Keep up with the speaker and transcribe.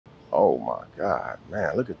Oh my God,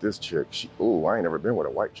 man, look at this chick. Ooh, I ain't never been with a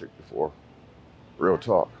white chick before. Real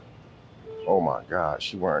talk. Oh my God,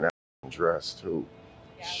 she wearing that dress too.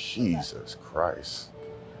 Jesus Christ.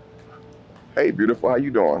 Hey, beautiful, how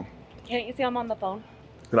you doing? Can't you see I'm on the phone?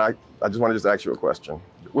 I just want to just ask you a question.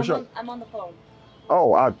 I'm on the phone.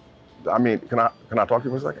 Oh, I mean, can I talk to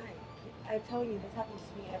you for a second? I'm telling you, this happens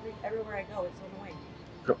to me everywhere I go. It's so annoying.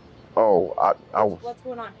 Oh, What's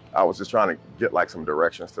going on? I was just trying to get like some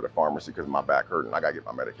directions to the pharmacy because my back hurting. I gotta get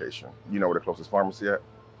my medication. You know where the closest pharmacy at?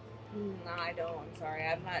 No, I don't. I'm sorry.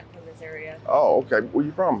 I'm not from this area. Oh, okay. Where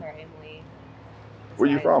you from? Sorry, Emily. Where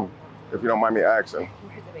you from? If you don't mind me asking.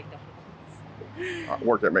 Where's the McDonald's? I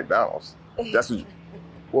work at McDonald's. That's what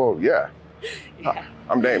well, yeah. Yeah.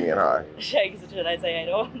 I'm Damion. Hi. Should I say I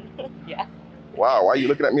don't? Yeah. Wow, why are you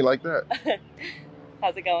looking at me like that?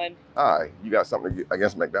 How's it going? Hi. You got something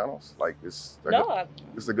against McDonald's? Like it's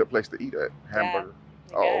a good place to eat at. Hamburger.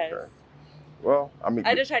 Yeah, oh, okay. Well, I mean,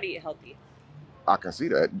 I just try to eat healthy. I can see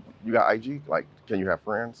that. You got IG? Like, can you have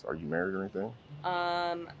friends? Are you married or anything?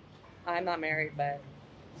 I'm not married, but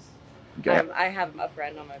I have a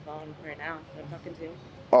friend on my phone right now that I'm talking to.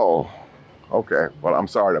 Oh, okay. Well, I'm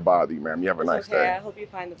sorry to bother you, ma'am. You have a nice day. I hope you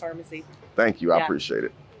find the pharmacy. Thank you. I appreciate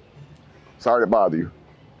it. Sorry to bother you.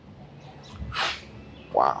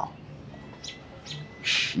 Wow.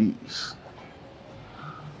 Jeez.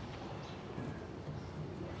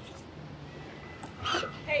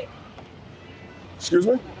 Hey. Excuse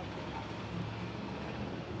me?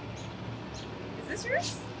 Is this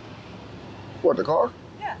yours? What, the car?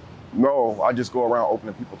 Yeah. No, I just go around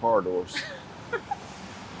opening people's car doors.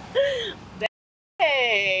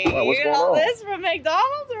 Hey, what's you get going all on? this from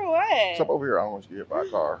McDonald's or what? Step over here. I don't want you to get by a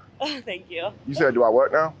car. Thank you. You said, do I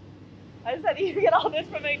what now? I said, you get all this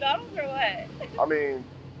from McDonald's or what? I mean,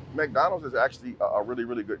 McDonald's is actually a really,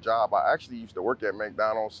 really good job. I actually used to work at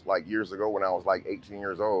McDonald's like years ago when I was like 18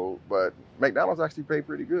 years old, but McDonald's actually paid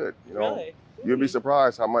pretty good. You know, really? You'd be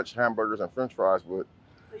surprised how much hamburgers and French fries would.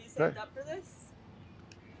 So you saved up for this?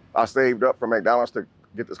 I saved up for McDonald's to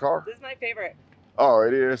get this car. This is my favorite. Oh,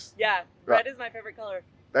 it is? Yeah, red is my favorite color.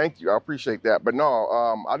 Thank you. I appreciate that. But no,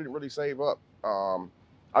 I didn't really save up.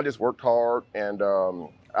 I just worked hard, and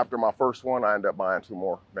after my first one, I ended up buying 2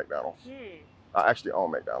 more McDonald's. I actually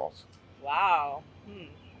own McDonald's. Wow.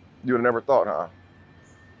 You would have never thought, huh?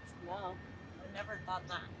 No, I never thought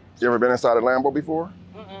that. You ever been inside a Lambo before?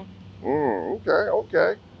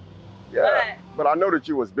 Okay. Yeah, but I know that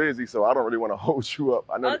you was busy, so I don't really want to hold you up.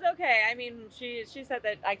 I know. It's okay. I mean, she said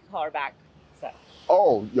that I could call her back. So.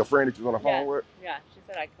 Oh, your friend that you was on the phone with? Yeah, she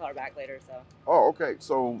said I could call her back later. So. Oh, okay.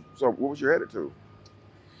 So what was you headed to?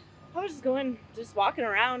 I was just walking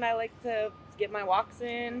around. I like to get my walks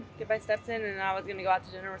in, get my steps in, and I was gonna go out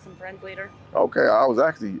to dinner with some friends later. Okay,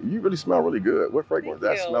 you really smell really good. What fragrance?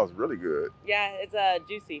 That smells really good. Yeah, it's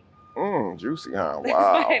juicy. Juicy, huh?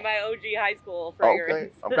 Wow. my OG high school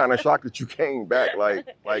fragrance. Okay, I'm kind of shocked that you came back. Like,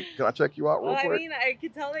 can I check you out real quick? I mean, I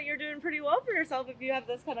could tell that you're doing pretty well for yourself if you have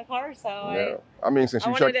this kind of car. So yeah. I mean, since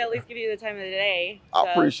you wanted to at least give you the time of the day. So.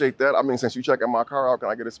 I appreciate that. I mean, since you checking my car out, can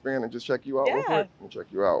I get a spin and just check you out real quick? Let me check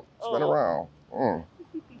you out. Spin around.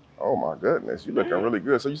 Oh my goodness, you looking really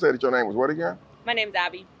good. So you said that your name was what again? My name's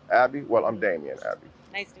Abby. Abby? Well, I'm Damion, Abby.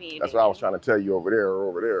 Nice to meet you. That's what I was trying to tell you over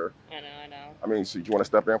there. I know. I mean, so you want to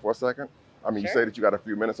step in for a second? I mean, Sure. You say that you got a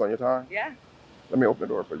few minutes on your time? Yeah. Let me open the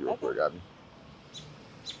door for you real quick, Abby.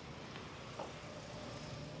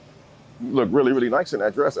 You look really, really nice in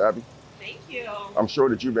that dress, Abby. Thank you. I'm sure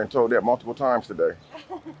that you've been told that multiple times today,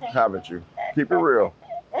 haven't you? Keep it real.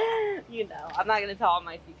 You know, I'm not going to tell all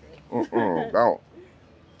my secrets. Don't.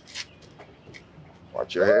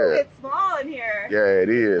 Watch your head. It's small in here. Yeah, it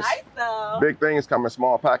is. Nice though. Big things come in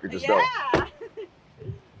small packages, though. Yeah.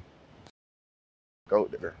 Go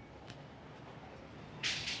there.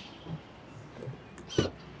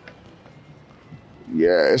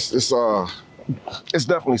 Yeah, it's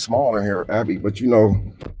definitely small in here, Abby. But you know,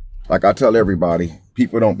 like I tell everybody,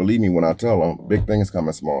 people don't believe me when I tell them big things come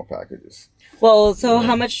in small packages. Well, so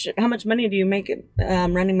how much money do you make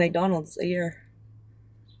running McDonald's a year?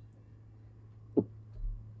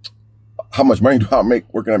 How much money do I make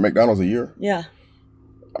working at McDonald's a year? Yeah.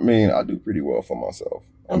 I mean, I do pretty well for myself.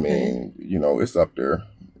 Okay. I mean, you know, it's up there.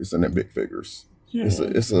 It's in the big figures.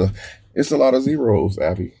 It's a lot of zeros,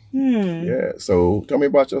 Abby. Yeah. So tell me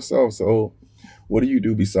about yourself. So what do you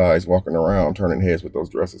do besides walking around turning heads with those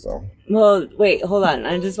dresses on? Well, wait, hold on.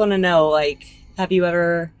 I just want to know, like, have you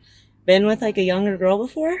ever been with like a younger girl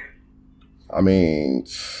before? I mean,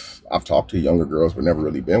 I've talked to younger girls, but never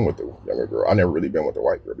really been with a younger girl. I never really been with a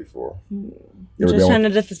white girl before. I'm just trying to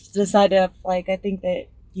decide if, like, I think that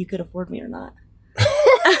you could afford me or not.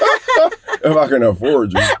 If I can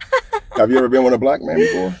afford you. Have you ever been with a black man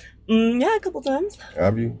before? Yeah, a couple times.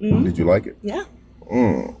 Have you? Did you like it? Yeah.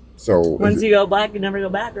 So once you go black, you never go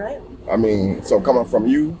back, right? I mean, so coming from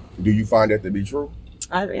you, do you find that to be true?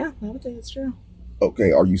 Yeah, I would say it's true.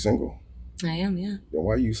 Okay, are you single? I am, yeah. Then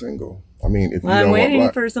why are you single? I mean, if I'm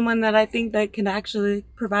waiting for someone that I think that can actually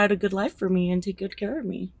provide a good life for me and take good care of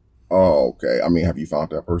me. Oh, okay. I mean, have you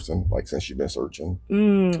found that person, like, since you've been searching?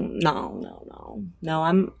 No.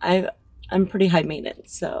 I'm pretty high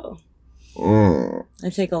maintenance, so I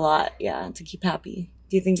take a lot, to keep happy.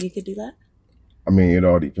 Do you think you could do that? I mean, it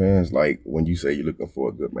all depends. Like, when you say you're looking for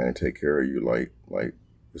a good man to take care of you, like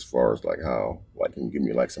as far as like how, like, can you give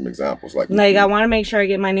me like some examples? Like I want to make sure I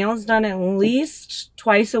get my nails done at least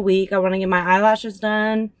twice a week. I want to get my eyelashes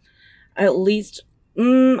done at least,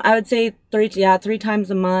 I would say three times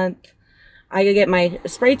a month. I could get my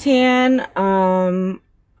spray tan.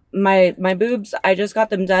 My boobs, I just got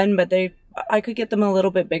them done, but I could get them a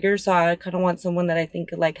little bit bigger. So I kind of want someone that I think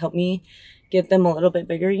could like help me get them a little bit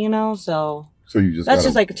bigger, you know? So you just that's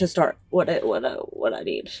just like to start what I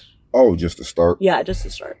need. Oh, just to start? Yeah, just to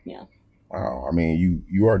start. Yeah. Wow. I mean,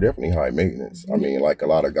 you are definitely high maintenance. I mean, like a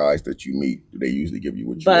lot of guys that you meet, they usually give you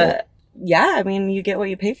what you want. Yeah, I mean, you get what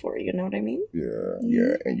you pay for. You know what I mean?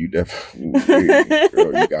 Yeah, and you definitely,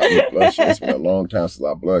 girl, you got me blushing. It's been a long time since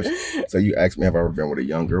I blushed. So you asked me, have I ever been with a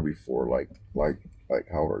young girl before? Like,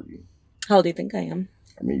 how old are you? How old do you think I am?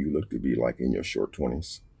 I mean, you look to be like in your short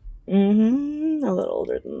 20s. A little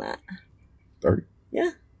older than that. 30?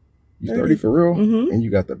 Yeah. You 30 for real? And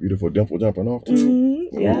you got that beautiful dimple jumping off too?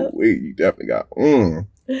 Yeah. Wait, you definitely got,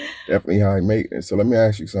 definitely high maintenance. So let me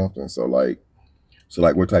ask you something. So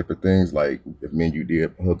what type of things, like if me and you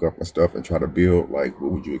did hook up and stuff and try to build, like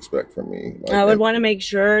what would you expect from me? Like, I would want to make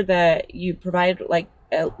sure that you provide like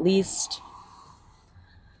at least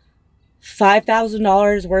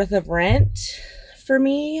 $5,000 worth of rent for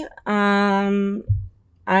me.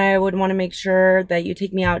 I would want to make sure that you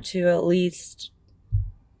take me out to at least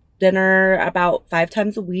dinner about 5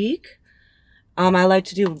 times a week. I like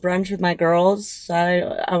to do brunch with my girls, so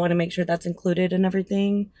I want to make sure that's included and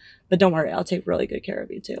everything. But don't worry, I'll take really good care of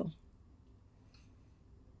you too.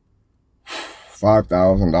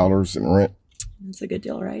 $5,000 in rent. That's a good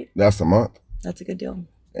deal, right? That's a month. That's a good deal.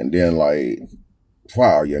 And then like,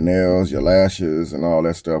 wow, your nails, your lashes, and all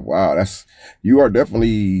that stuff. Wow, you are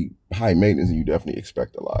definitely high maintenance, and you definitely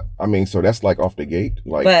expect a lot. I mean, so that's like off the gate,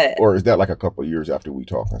 like, or is that like a couple of years after we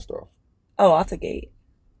talk and stuff? Oh, off the gate.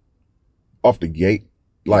 Off the gate,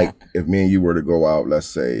 like if me and you were to go out, let's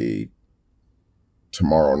say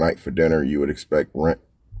tomorrow night for dinner, you would expect rent.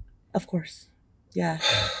 Of course, yeah.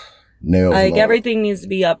 Nails, like everything needs to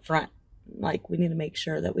be up front. Like we need to make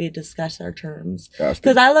sure that we discuss our terms,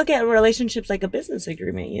 because I look at relationships like a business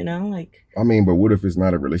agreement, you know, like. I mean, but what if it's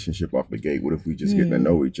not a relationship off the gate? What if we just get to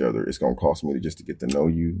know each other? It's gonna cost me just to get to know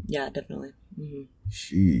you. Yeah, definitely.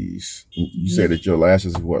 Jeez, you said that your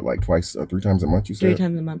lashes is what, like twice or 3 times a month? You said 3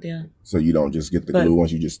 times a month, yeah. So you don't just get the glue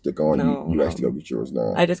once you just stick on. You actually go get yours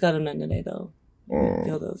done. I just got them done today though.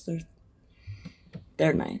 Feel those?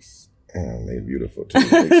 They're nice. And they're beautiful too.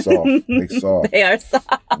 They soft. They soft. They are soft.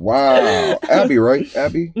 Wow. Abby, right?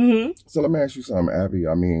 Abby? So let me ask you something, Abby.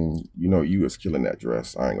 I mean, you know, you was killing that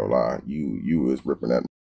dress. I ain't gonna lie. You was ripping that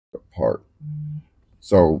apart.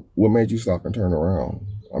 So what made you stop and turn around?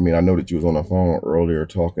 I mean, I know that you was on the phone earlier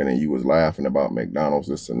talking and you was laughing about McDonald's,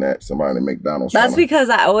 this and that. Somebody at McDonald's. That's because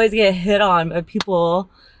I always get hit on by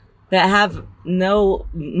people that have no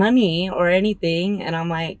money or anything. And I'm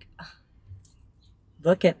like,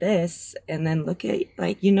 look at this, and then look at,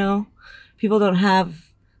 like, you know, people don't have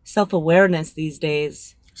self-awareness these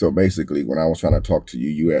days. So basically, when I was trying to talk to you,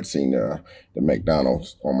 you had seen the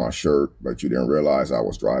McDonald's on my shirt, but you didn't realize I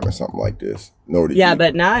was driving something like this.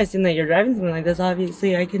 But now I seen that you're driving something like this.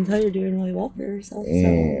 Obviously, I can tell you're doing really well for yourself.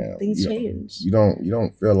 So things change. You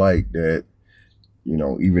don't feel like that, you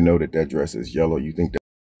know, even though that dress is yellow, you think that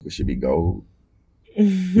it should be gold?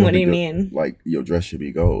 What do you mean? Like, your dress should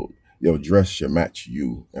be gold. Your dress should match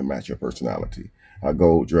you and match your personality. A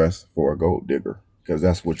gold dress for a gold digger, because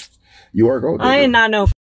that's what you are. A gold digger. I am not no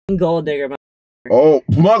gold digger. Oh,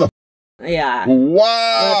 mother. Yeah.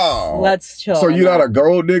 Wow. Let's chill. So you're not a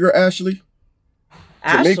gold digger, Ashley?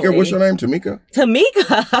 Tamika, what's your name? Tamika?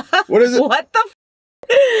 What is it? What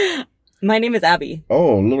the My name is Abby.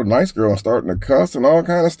 Oh, little nice girl starting to cuss and all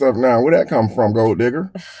kind of stuff now. Where'd that come from, gold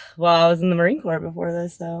digger? Well, I was in the Marine Corps before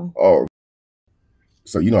this, so. Oh.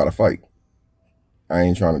 So you know how to fight. I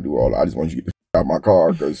ain't trying to do all that. I just want you to get the out of my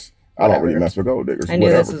car, because I don't really mess with gold diggers. I knew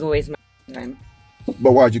this was a waste of my time.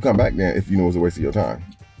 But why'd you come back then if you knew it was a waste of your time?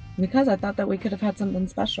 Because I thought that we could have had something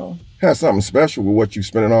special. Had something special with what you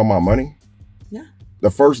spending all my money?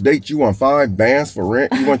 The first date you want 5 bands for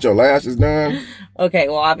rent? You want your lashes done? Okay,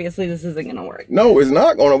 well, obviously this isn't gonna work. No, it's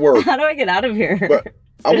not gonna work. How do I get out of here? But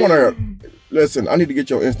I wanna listen. I need to get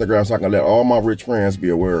your Instagram so I can let all my rich friends be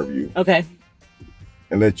aware of you. Okay.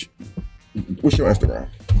 And let you. What's your Instagram?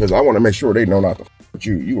 Because I want to make sure they know not to f with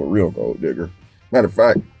you. You a real gold digger. Matter of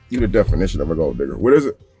fact, you the definition of a gold digger. What is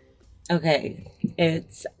it? Okay,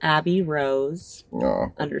 it's Abby Rose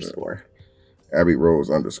underscore. Abby Rose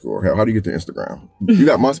underscore. How do you get to Instagram? You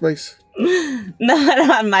got MySpace? Not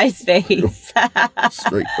on MySpace.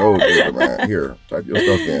 Straight gold digger, man. Here, type your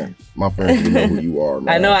stuff in. My friends will know who you are,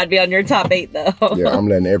 man. I know I'd be on your top 8 though. Yeah, I'm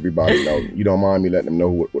letting everybody know. You don't mind me letting them know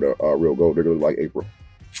what a real gold digger looks like, April?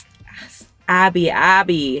 Abby.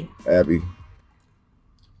 Abby.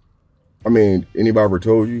 I mean, anybody ever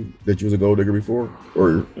told you that you was a gold digger before?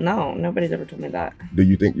 Or no, nobody's ever told me that. Do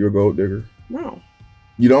you think you're a gold digger? No.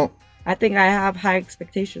 You don't? I think I have high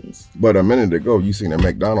expectations. But a minute ago, you seen a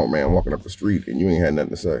McDonald's man walking up the street and you ain't had nothing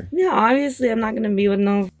to say. Yeah, obviously I'm not going to be with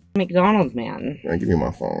no McDonald's man. Man, give me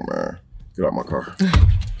my phone, man. Get out my car.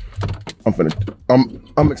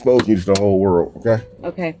 I'm exposing you to the whole world, okay?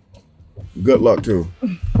 Okay. Good luck, too.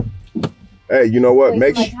 Hey, you know what?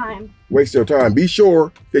 Waste your time. Be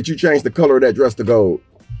sure that you change the color of that dress to gold.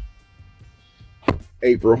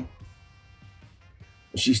 April.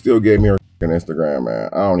 She still gave me her Instagram, man.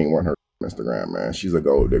 I don't even want her Instagram, man. She's a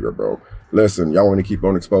gold digger, bro. Listen, y'all want to keep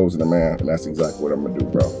on exposing the man, and that's exactly what I'm going to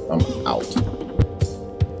do, bro. I'm out.